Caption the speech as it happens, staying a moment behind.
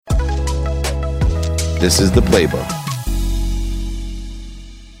This is the playbook.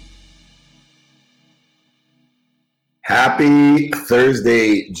 Happy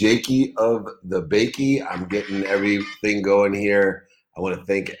Thursday, Jakey of the Bakey. I'm getting everything going here. I want to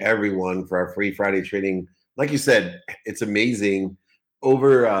thank everyone for our free Friday training. Like you said, it's amazing.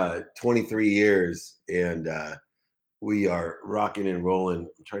 Over 23 years, and we are rocking and rolling.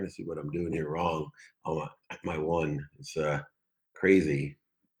 I'm trying to see what I'm doing here wrong on my one. It's crazy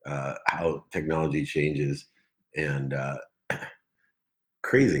how technology changes, and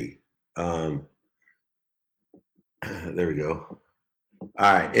crazy. There we go. All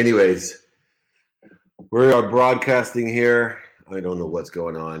right. Anyways, we are broadcasting here. I don't know what's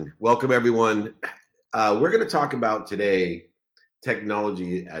going on. Welcome, everyone. We're going to talk about today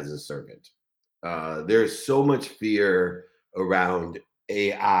technology as a servant. There's so much fear around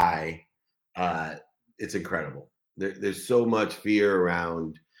AI. It's incredible. There's so much fear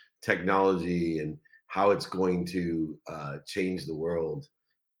around technology and how it's going to change the world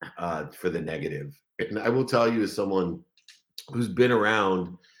for the negative. And I will tell you, as someone who's been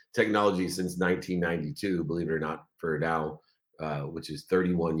around technology since 1992, believe it or not, for now, which is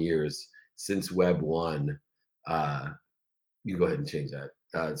 31 years since Web 1. You go ahead and change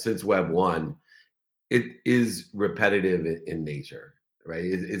that. Since Web 1, it is repetitive in nature, right?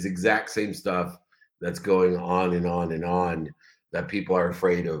 It's exact same stuff that's going on and on and on, that people are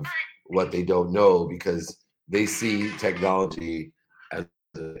afraid of what they don't know because they see technology as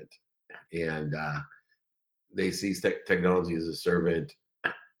it, and they see technology as a servant,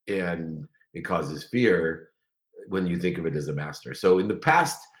 and it causes fear when you think of it as a master. So in the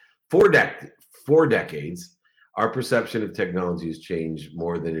past four decades, our perception of technology has changed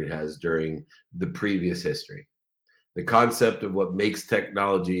more than it has during the previous history. The concept of what makes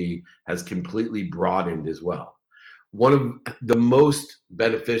technology has completely broadened as well. One of the most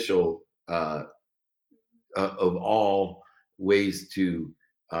beneficial of all ways to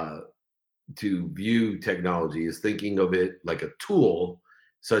view technology is thinking of it like a tool,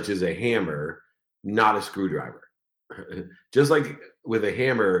 such as a hammer, not a screwdriver. Just like with a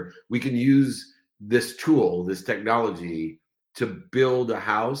hammer, we can use this tool, this technology, to build a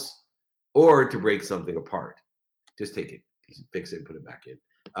house or to break something apart. Just take it, fix it, and put it back in.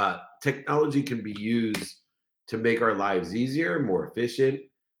 Technology can be used to make our lives easier, more efficient,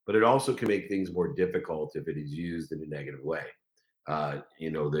 but it also can make things more difficult if it is used in a negative way.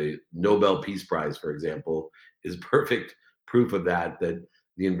 The Nobel Peace Prize, for example, is perfect proof of that the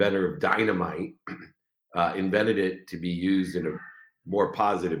inventor of dynamite invented it to be used in a more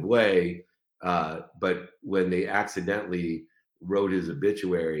positive way. But when they accidentally wrote his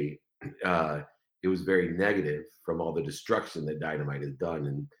obituary, it was very negative from all the destruction that dynamite has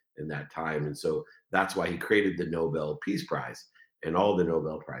done in that time. And so that's why he created the Nobel Peace Prize and all the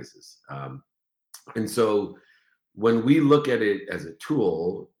Nobel Prizes. And so when we look at it as a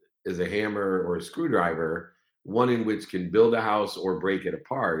tool, as a hammer or a screwdriver, one in which can build a house or break it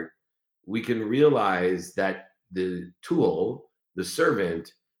apart, we can realize that the tool, the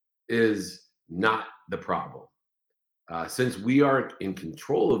servant, is not the problem. Since we are in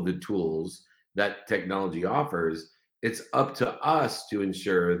control of the tools that technology offers, it's up to us to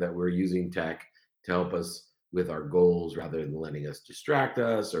ensure that we're using tech to help us with our goals rather than letting us distract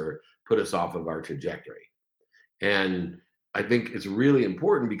us or put us off of our trajectory. And I think it's really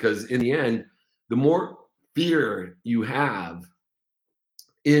important because in the end, the more fear you have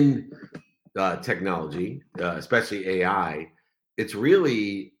in technology, especially AI, it's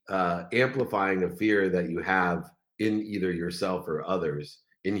really amplifying a fear that you have in either yourself or others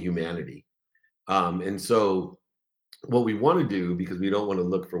in humanity. And so what we want to do, because we don't want to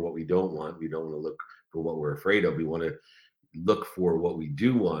look for what we don't want, we don't want to look for what we're afraid of, we want to look for what we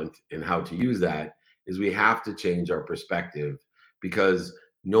do want and how to use that, is we have to change our perspective, because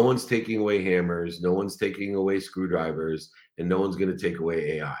no one's taking away hammers, no one's taking away screwdrivers, and no one's going to take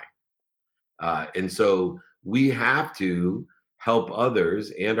away AI. And so we have to help others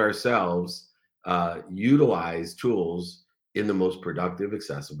and ourselves utilize tools in the most productive,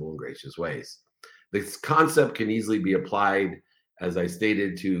 accessible, and gracious ways. This concept can easily be applied, as I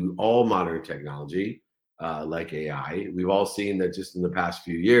stated, to all modern technology, like AI. We've all seen that just in the past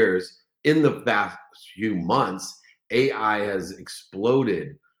few years, in the past few months, AI has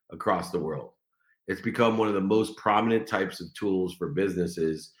exploded across the world. It's become one of the most prominent types of tools for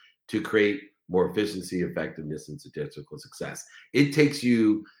businesses to create more efficiency, effectiveness, and statistical success. It takes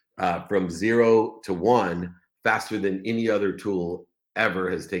you from 0 to 1 faster than any other tool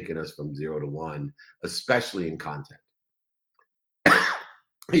ever has taken us from 0 to 1, especially in content.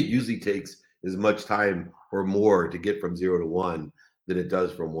 It usually takes as much time or more to get from 0 to 1 than it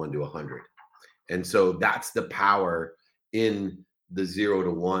does from 1 to 100. And so that's the power in the 0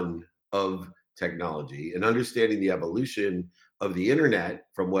 to 1 of technology, and understanding the evolution of the internet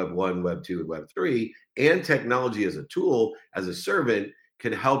from Web 1, Web 2, and Web 3, and technology as a tool, as a servant,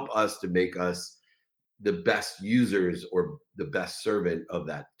 can help us to make us the best users or the best servant of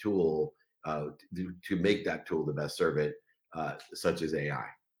that tool, to make that tool the best servant, such as AI.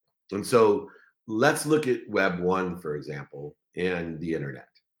 And so let's look at Web 1, for example, and the internet.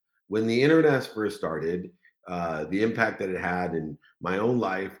 When the internet first started, the impact that it had in my own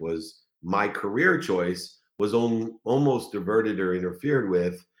life was my career choice was almost diverted or interfered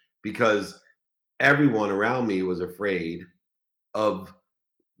with because everyone around me was afraid of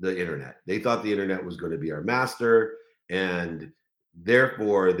the internet. They thought the internet was going to be our master, and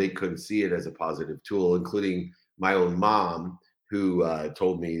therefore they couldn't see it as a positive tool, including my own mom, who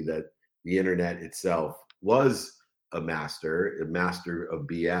told me that the internet itself was a master of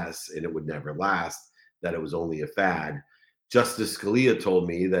BS, and it would never last, that it was only a fad. Justice Scalia told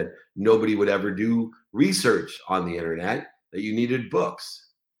me that nobody would ever do research on the internet, that you needed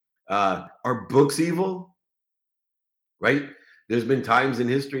books. Are books evil? Right? There's been times in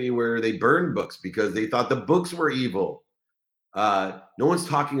history where they burned books because they thought the books were evil. No one's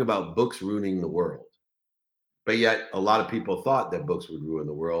talking about books ruining the world, but yet a lot of people thought that books would ruin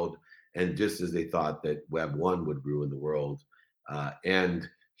the world, and just as they thought that Web 1 would ruin the world. And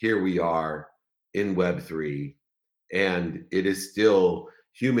here we are in Web 3, and it is still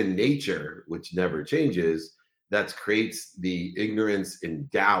human nature, which never changes, that creates the ignorance and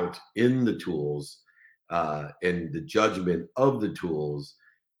doubt in the tools, and the judgment of the tools,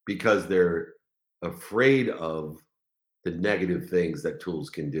 because they're afraid of the negative things that tools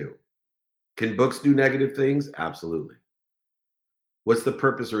can do. Can books do negative things? Absolutely. What's the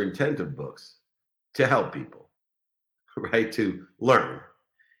purpose or intent of books? To help people, right? To learn.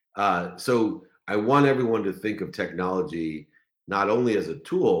 So I want everyone to think of technology not only as a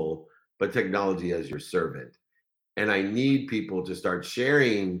tool, but technology as your servant. And I need people to start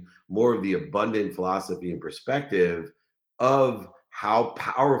sharing more of the abundant philosophy and perspective of how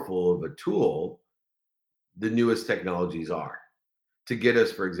powerful of a tool the newest technologies are, to get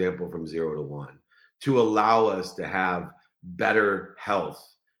us, for example, from 0 to 1, to allow us to have better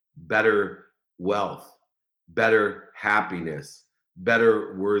health, better wealth, better happiness,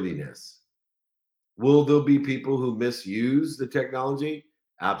 better worthiness. Will there be people who misuse the technology?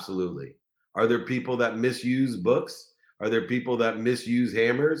 Absolutely. Are there people that misuse books? Are there people that misuse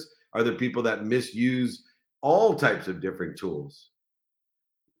hammers? Are there people that misuse all types of different tools?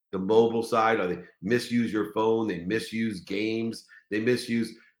 The mobile side, or they misuse your phone, they misuse games, they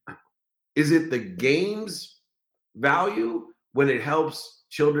misuse. Is it the games value when it helps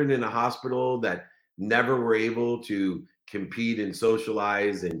children in a hospital that never were able to compete and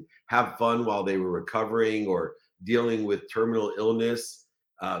socialize and have fun while they were recovering or dealing with terminal illness,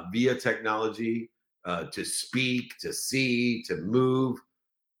 via technology, to speak, to see, to move?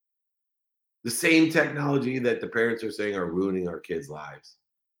 The same technology that the parents are saying are ruining our kids' lives.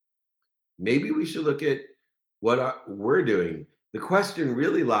 Maybe we should look at what we're doing. The question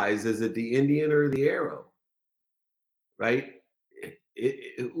really lies, is it the Indian or the arrow, right?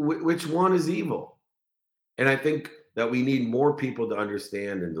 Which one is evil? And I think that we need more people to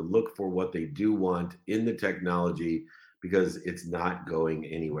understand and to look for what they do want in the technology, because it's not going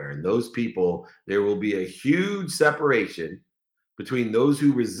anywhere. And those people, there will be a huge separation between those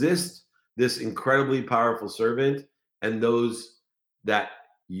who resist this incredibly powerful servant and those that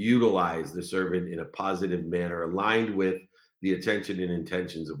utilize the servant in a positive manner, aligned with the attention and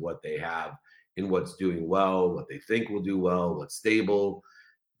intentions of what they have, in what's doing well, what they think will do well, what's stable.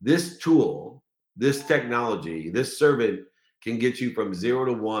 This tool, this technology, this servant can get you from 0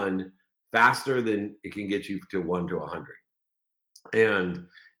 to 1 faster than it can get you to 1 to 100. And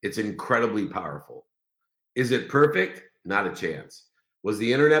it's incredibly powerful. Is it perfect? Not a chance. Was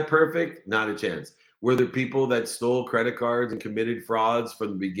the internet perfect? Not a chance. Were there people that stole credit cards and committed frauds from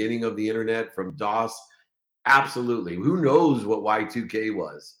the beginning of the internet, from DOS? Absolutely. Who knows what Y2K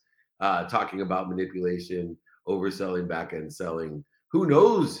was? Talking about manipulation, overselling, back end selling. Who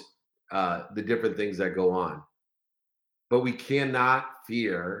knows the different things that go on? But we cannot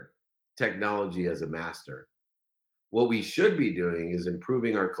fear technology as a master. What we should be doing is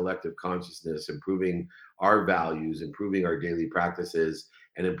improving our collective consciousness, improving our values, improving our daily practices,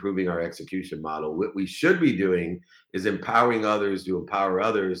 and improving our execution model. What we should be doing is empowering others to empower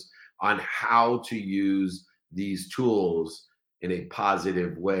others on how to use these tools in a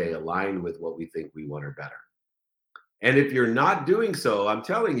positive way, aligned with what we think we want or better. And if you're not doing so, I'm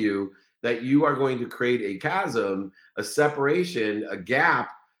telling you that you are going to create a chasm, a separation, a gap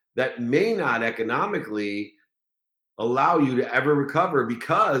that may not economically allow you to ever recover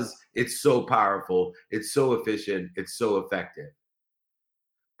because it's so powerful, it's so efficient, it's so effective.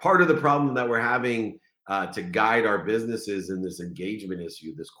 Part of the problem that we're having to guide our businesses in this engagement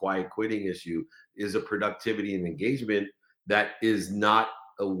issue, this quiet quitting issue, is a productivity and engagement that is not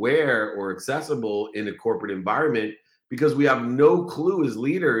aware or accessible in a corporate environment because we have no clue as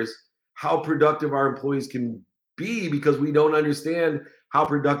leaders how productive our employees can be because we don't understand how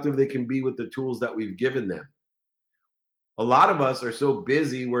productive they can be with the tools that we've given them. A lot of us are so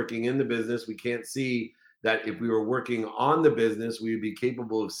busy working in the business, we can't see that if we were working on the business, we would be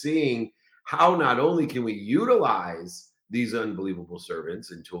capable of seeing how not only can we utilize these unbelievable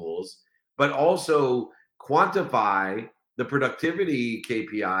servants and tools, but also quantify the productivity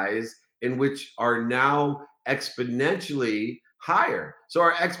KPIs in which are now exponentially higher. So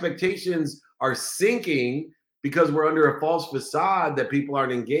our expectations are sinking because we're under a false facade that people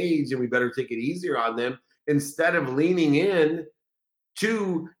aren't engaged and we better take it easier on them instead of leaning in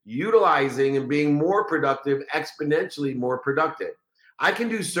to utilizing and being more productive, exponentially more productive. I can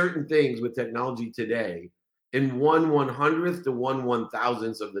do certain things with technology today in 1/100th to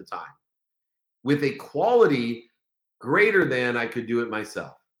 1/1000th of the time with a quality greater than I could do it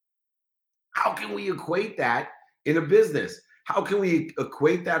myself. How can we equate that in a business? How can we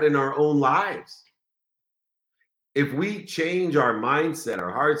equate that in our own lives? If we change our mindset,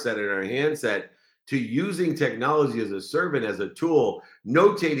 our heart set, and our handset to using technology as a servant, as a tool,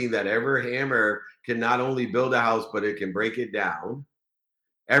 notating that every hammer can not only build a house, but it can break it down.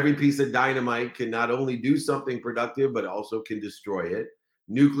 Every piece of dynamite can not only do something productive, but also can destroy it.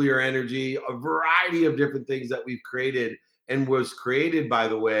 Nuclear energy, a variety of different things that we've created and was created, by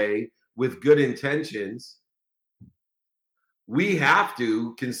the way, with good intentions. We have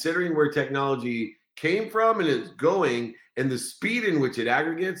to, considering where technology came from and is going, and the speed in which it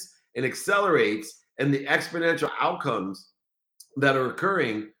aggregates and accelerates, and the exponential outcomes that are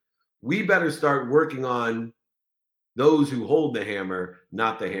occurring, we better start working on those who hold the hammer,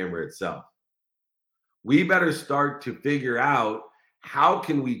 not the hammer itself. We better start to figure out how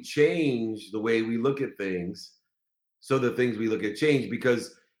can we change the way we look at things so the things we look at change,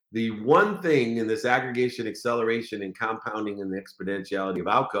 because the one thing in this aggregation, acceleration, and compounding and the exponentiality of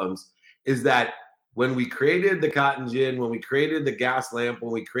outcomes is that when we created the cotton gin, when we created the gas lamp,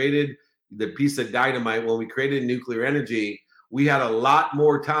 when we created the piece of dynamite, when we created nuclear energy, we had a lot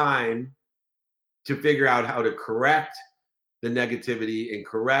more time to figure out how to correct the negativity and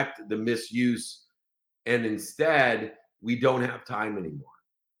correct the misuse. And instead, we don't have time anymore.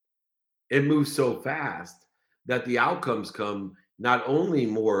 It moves so fast that the outcomes come not only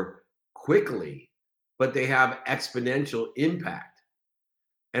more quickly, but they have exponential impact.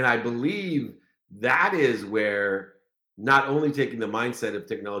 And I believe that is where not only taking the mindset of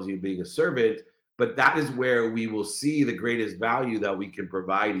technology and being a servant, but that is where we will see the greatest value that we can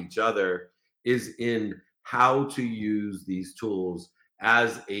provide each other is in how to use these tools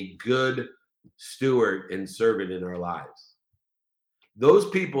as a good steward and servant in our lives. Those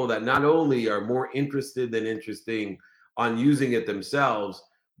people that not only are more interested than interesting on using it themselves,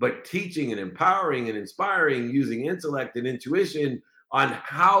 but teaching and empowering and inspiring using intellect and intuition on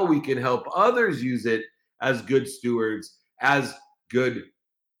how we can help others use it as good stewards, as good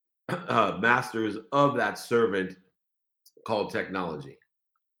masters of that servant called technology.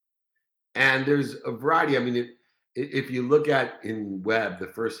 And there's a variety. I mean, if you look at in web, the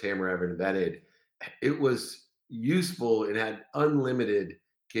first hammer ever invented, it was useful. It had unlimited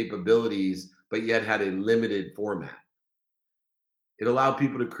capabilities, but yet had a limited format. It allowed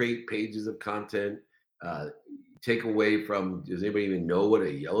people to create pages of content, uh, take away from, does anybody even know what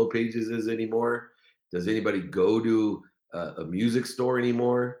a yellow pages is anymore? Does anybody go to a music store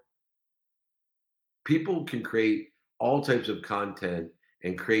anymore? People can create all types of content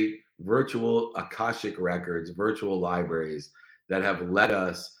and create virtual Akashic records, virtual libraries that have led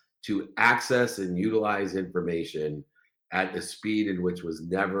us to access and utilize information at a speed in which was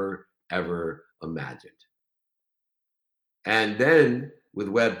never, ever imagined. And then with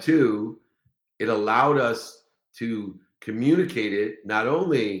Web 2, it allowed us to communicate it not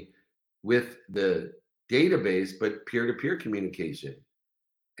only with the database, but peer to peer communication.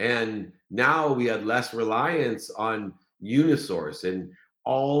 And now we had less reliance on Unisource and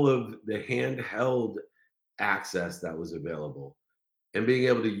all of the handheld access that was available, and being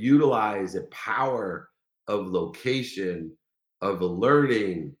able to utilize the power of location, of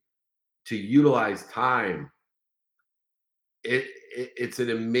alerting, to utilize time. It's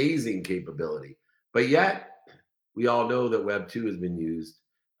an amazing capability. But yet, we all know that Web 2 has been used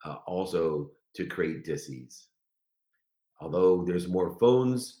also to create disease. Although there's more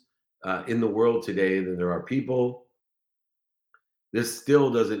phones in the world today than there are people, this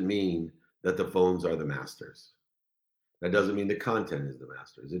still doesn't mean that the phones are the masters. That doesn't mean the content is the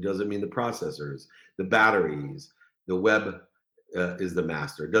masters. It doesn't mean the processors, the batteries, the web is the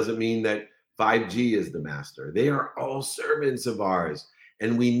master. It doesn't mean that 5G is the master. They are all servants of ours.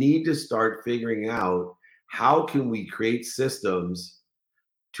 And we need to start figuring out how can we create systems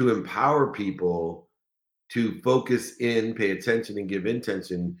to empower people to focus in, pay attention, and give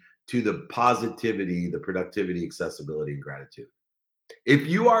intention to the positivity, the productivity, accessibility, and gratitude. If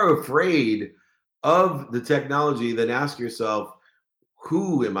you are afraid of the technology, then ask yourself,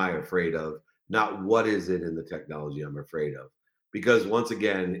 who am I afraid of? Not what is it in the technology I'm afraid of. Because once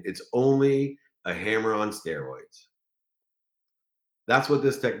again, it's only a hammer on steroids. That's what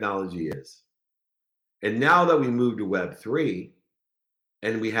this technology is. And now that we move to Web3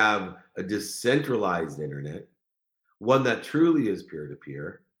 and we have a decentralized internet, one that truly is peer to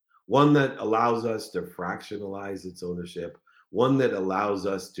peer, one that allows us to fractionalize its ownership, one that allows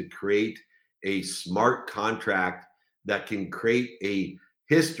us to create a smart contract that can create a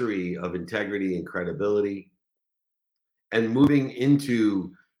history of integrity and credibility, and moving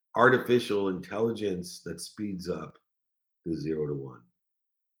into artificial intelligence that speeds up the 0 to 1,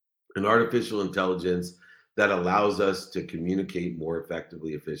 an artificial intelligence that allows us to communicate more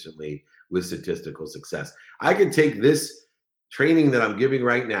effectively, efficiently with statistical success. I could take this training that I'm giving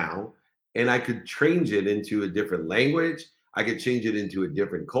right now and I could change it into a different language. I could change it into a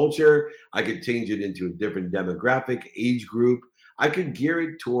different culture. I could change it into a different demographic, age group. I could gear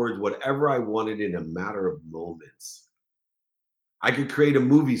it towards whatever I wanted in a matter of moments. I could create a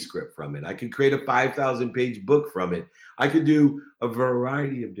movie script from it. I could create a 5,000 page book from it. I could do a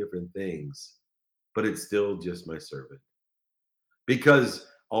variety of different things, but it's still just my servant. Because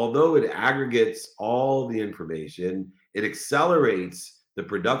although it aggregates all the information, it accelerates the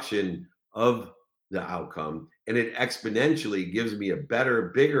production of the outcome and it exponentially gives me a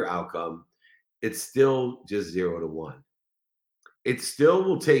better, bigger outcome. It's still just 0 to 1. It still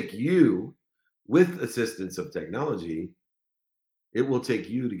will take you, with assistance of technology, it will take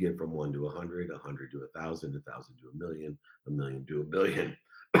you to get from 1 to 100, 100 to 1,000, 1,000 to a million to a billion.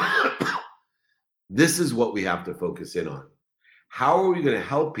 This is what we have to focus in on. How are we going to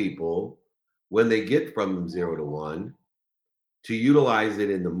help people when they get from 0 to 1 to utilize it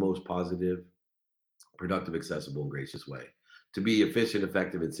in the most positive, productive, accessible, and gracious way? To be efficient,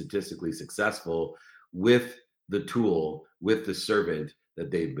 effective, and statistically successful with the tool, with the servant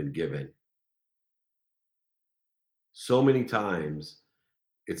that they've been given. So many times,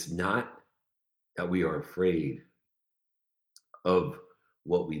 it's not that we are afraid of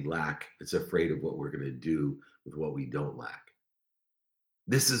what we lack, it's afraid of what we're going to do with what we don't lack.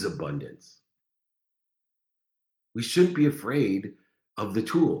 This is abundance. We shouldn't be afraid of the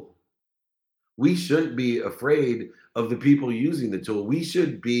tool. We shouldn't be afraid of the people using the tool. We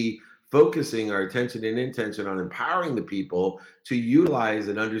should be focusing our attention and intention on empowering the people to utilize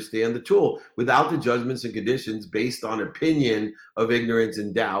and understand the tool without the judgments and conditions based on opinion of ignorance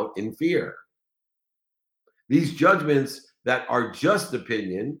and doubt and fear. These judgments that are just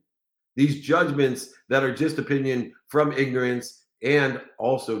opinion, these judgments that are just opinion from ignorance and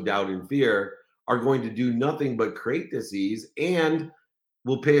also doubt and fear, are going to do nothing but create disease, and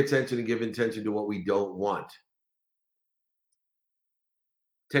will pay attention and give intention to what we don't want.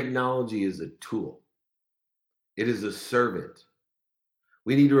 Technology is a tool. It is a servant.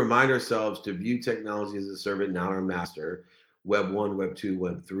 We need to remind ourselves to view technology as a servant, not our master. Web 1, Web 2,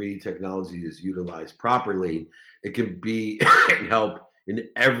 Web 3, technology is utilized properly. It can be and help in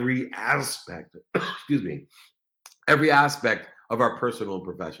every aspect, excuse me, every aspect of our personal and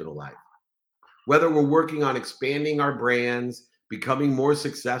professional life. Whether we're working on expanding our brands, becoming more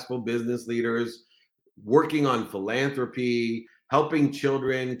successful business leaders, working on philanthropy, helping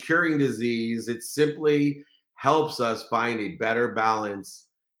children, curing disease, it simply helps us find a better balance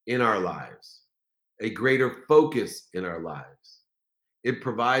in our lives, a greater focus in our lives. It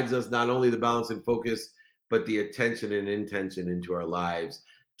provides us not only the balance and focus, but the attention and intention into our lives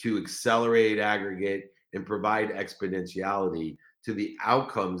to accelerate, aggregate, and provide exponentiality to the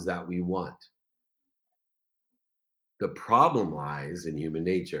outcomes that we want. The problem lies in human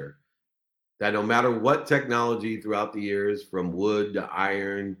nature, that no matter what technology throughout the years, from wood to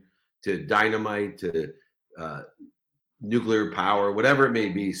iron to dynamite to uh, nuclear power, whatever it may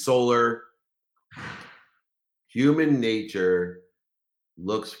be, solar, human nature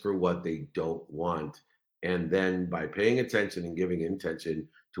looks for what they don't want. And then by paying attention and giving intention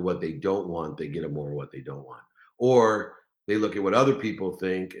to what they don't want, they get more of what they don't want. Or they look at what other people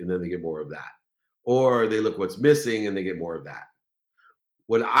think and then they get more of that. or they look what's missing and they get more of that.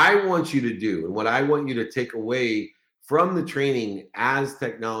 What I want you to do and what I want you to take away from the training as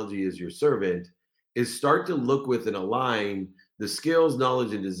technology is your servant is start to look with and align the skills,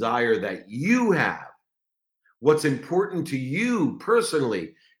 knowledge, and desire that you have, what's important to you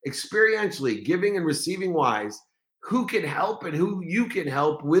personally, experientially, giving and receiving wise, who can help and who you can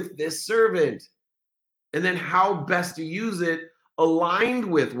help with this servant, and then how best to use it aligned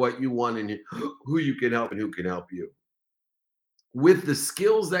with what you want and who you can help and who can help you. With the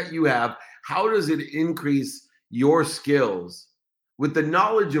skills that you have, how does it increase your skills? With the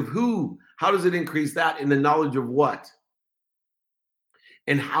knowledge of who, how does it increase that in the knowledge of what?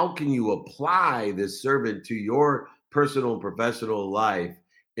 And how can you apply this servant to your personal and professional life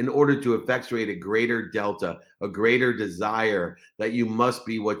in order to effectuate a greater delta, a greater desire that you must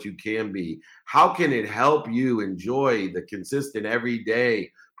be what you can be? How can it help you enjoy the consistent, everyday,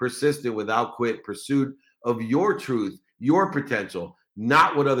 persistent, without quit pursuit of your truth, your potential,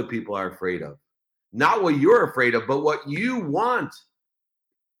 not what other people are afraid of, not what you're afraid of, but what you want?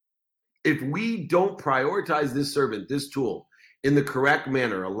 If we don't prioritize this servant, this tool, in the correct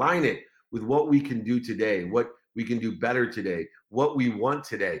manner, align it with what we can do today, what we can do better today, what we want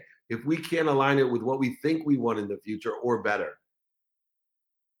today, if we can't align it with what we think we want in the future or better,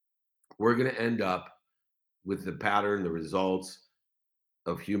 we're going to end up with the pattern, the results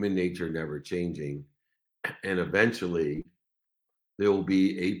of human nature never changing. And eventually, there will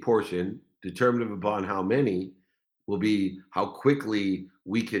be a portion determinative upon how many will be how quickly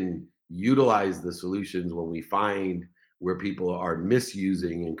we can utilize the solutions when we find where people are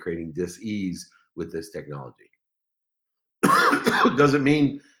misusing and creating dis-ease with this technology. Doesn't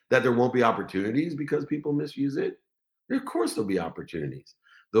mean that there won't be opportunities because people misuse it. Of course, there'll be opportunities.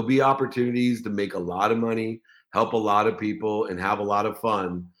 There'll be opportunities to make a lot of money, help a lot of people, and have a lot of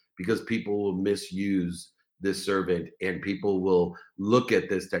fun because people will misuse this servant and people will look at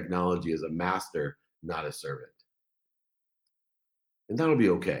this technology as a master, not a servant. And that'll be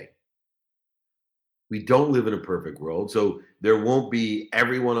okay. We don't live in a perfect world. So there won't be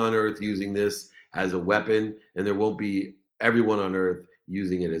everyone on earth using this as a weapon, and there won't be everyone on earth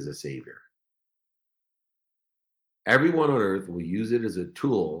using it as a savior. Everyone on earth will use it as a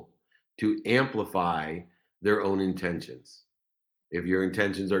tool to amplify their own intentions. If your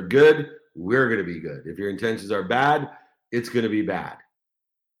intentions are good, we're going to be good. If your intentions are bad, it's going to be bad.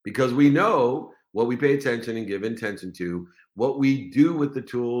 Because we know what we pay attention and give intention to, what we do with the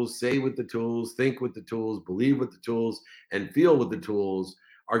tools, say with the tools, think with the tools, believe with the tools, and feel with the tools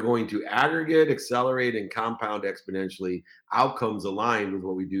are going to aggregate, accelerate, and compound exponentially outcomes aligned with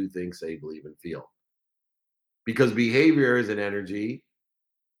what we do, think, say, believe, and feel. Because behavior is an energy,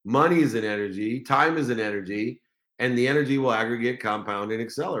 money is an energy, time is an energy, and the energy will aggregate, compound, and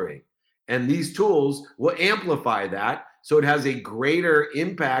accelerate. And these tools will amplify that so it has a greater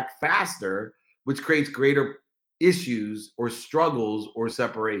impact faster, which creates greater issues or struggles or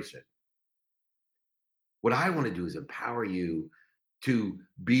separation. What I want to do is empower you to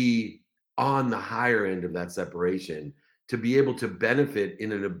be on the higher end of that separation, to be able to benefit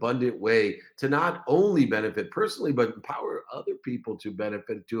in an abundant way, to not only benefit personally, but empower other people to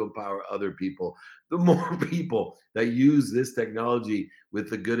benefit, to empower other people. The more people that use this technology with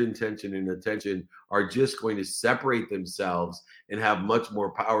the good intention and attention are just going to separate themselves and have much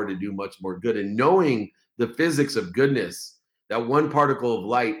more power to do much more good. And knowing the physics of goodness, that one particle of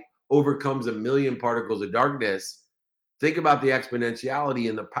light overcomes a million particles of darkness. Think about the exponentiality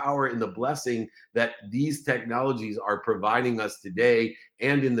and the power and the blessing that these technologies are providing us today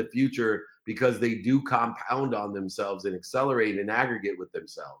and in the future because they do compound on themselves and accelerate and aggregate with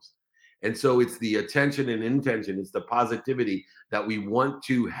themselves. And so it's the attention and intention, it's the positivity that we want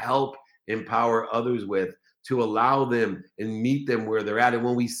to help empower others with to allow them and meet them where they're at. And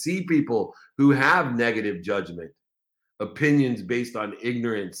when we see people who have negative judgment, opinions based on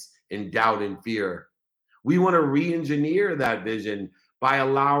ignorance and doubt and fear, we want to re-engineer that vision by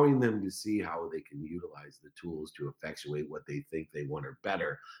allowing them to see how they can utilize the tools to effectuate what they think they want or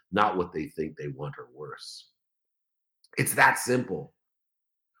better, not what they think they want or worse. It's that simple.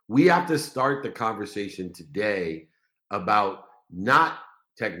 We have to start the conversation today about not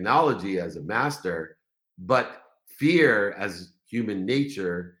technology as a master, but fear as human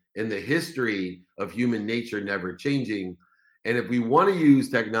nature and the history of human nature never changing. And if we want to use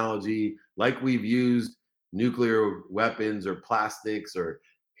technology like we've used nuclear weapons or plastics or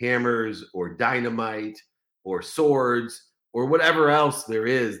hammers or dynamite or swords or whatever else there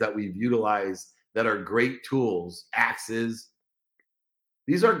is that we've utilized that are great tools, axes,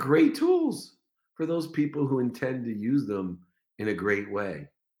 these are great tools for those people who intend to use them in a great way.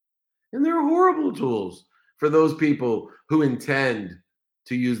 And they're horrible tools for those people who intend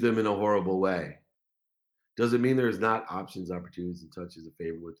to use them in a horrible way. Does it mean there's not options, opportunities, and touches of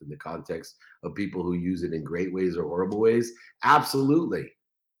favor within the context of people who use it in great ways or horrible ways? Absolutely.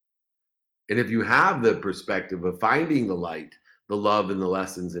 And if you have the perspective of finding the light, the love, and the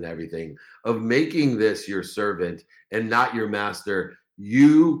lessons and everything, of making this your servant and not your master,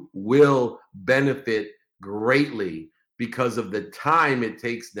 you will benefit greatly because of the time it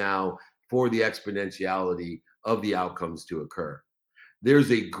takes now for the exponentiality of the outcomes to occur.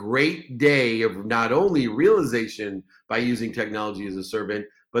 There's a great day of not only realization by using technology as a servant,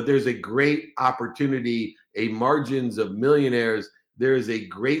 but there's a great opportunity, a margins of millionaires. There is a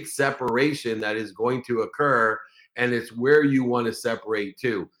great separation that is going to occur, and it's where you want to separate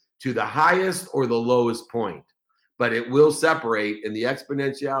to the highest or the lowest point. But it will separate, and the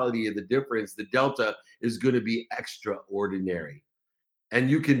exponentiality of the difference, the delta, is going to be extraordinary. And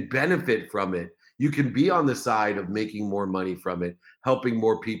you can benefit from it. You can be on the side of making more money from it, helping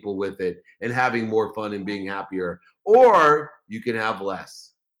more people with it, and having more fun and being happier. Or you can have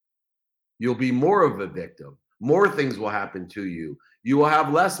less. You'll be more of a victim. More things will happen to you. You will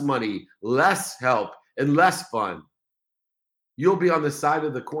have less money, less help, and less fun. You'll be on the side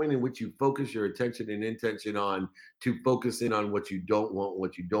of the coin in which you focus your attention and intention on, to focus in on what you don't want,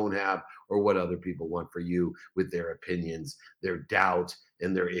 what you don't have, or what other people want for you with their opinions, their doubt,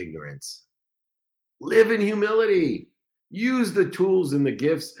 and their ignorance. Live in humility. Use the tools and the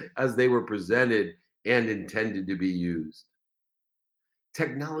gifts as they were presented and intended to be used.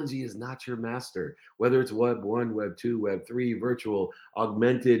 Technology is not your master. Whether it's Web 1, Web 2, Web 3, virtual,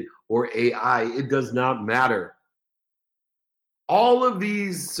 augmented, or AI, it does not matter. All of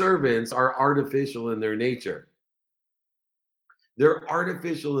these servants are artificial in their nature. They're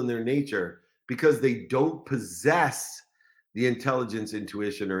artificial in their nature because they don't possess the intelligence,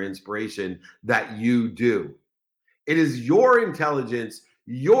 intuition, or inspiration that you do. It is your intelligence,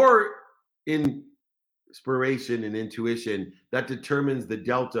 your inspiration and intuition that determines the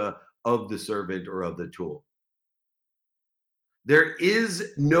delta of the servant or of the tool. There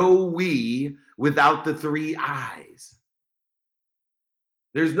is no we without the three eyes.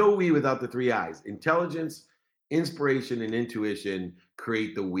 There's no we without the three eyes. Intelligence, inspiration, and intuition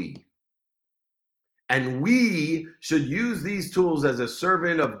create the we. And we should use these tools as a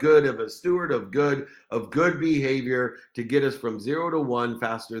servant of good, of a steward of good behavior, to get us from 0 to 1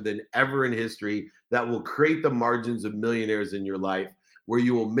 faster than ever in history. That will create the margins of millionaires in your life, where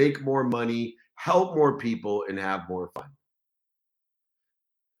you will make more money, help more people, and have more fun.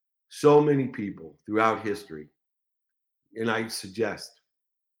 So many people throughout history, and I suggest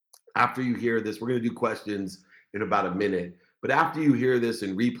after you hear this, we're going to do questions in about a minute, but after you hear this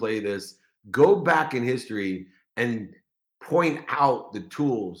and replay this, go back in history and point out the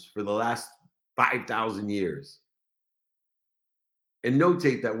tools for the last 5,000 years and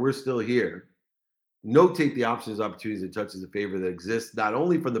notate that we're still here. Notate the options, opportunities, and touches of favor that exist, not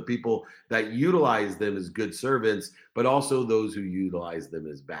only for the people that utilize them as good servants, but also those who utilize them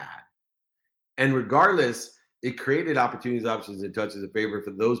as bad. And regardless, it created opportunities, options, and touches of favor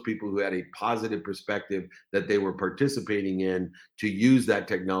for those people who had a positive perspective that they were participating in, to use that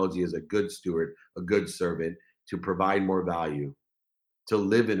technology as a good steward, a good servant, to provide more value, to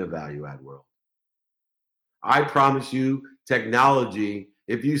live in a value-add world. I promise you, technology,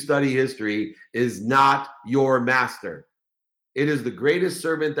 if you study history, is not your master. It is the greatest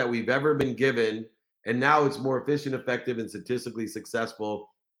servant that we've ever been given, and now it's more efficient, effective, and statistically successful,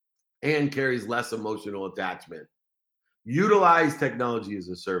 and carries less emotional attachment. Utilize technology as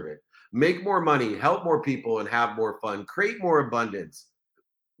a servant. Make more money, help more people, and have more fun. Create more abundance.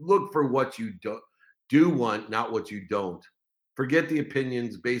 Look for what you do want, not what you don't. Forget the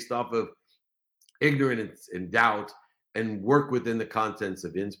opinions based off of ignorance and doubt, and work within the contents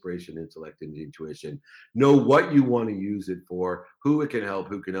of inspiration, intellect, and intuition. Know what you want to use it for, who it can help,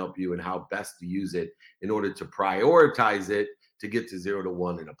 who can help you, and how best to use it in order to prioritize it to get to 0 to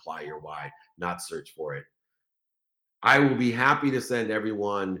 1 and apply your why, not search for it. I will be happy to send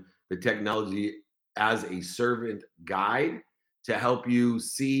everyone the technology as a servant guide to help you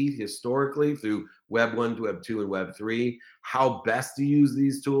see historically through Web 1 to Web 2 and Web 3 how best to use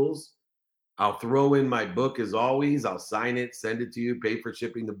these tools. I'll throw in my book as always. I'll sign it, send it to you, pay for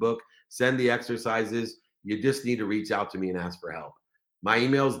shipping the book, send the exercises. You just need to reach out to me and ask for help. My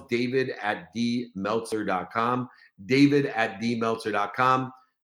email is david@dmeltzer.com, david@dmeltzer.com.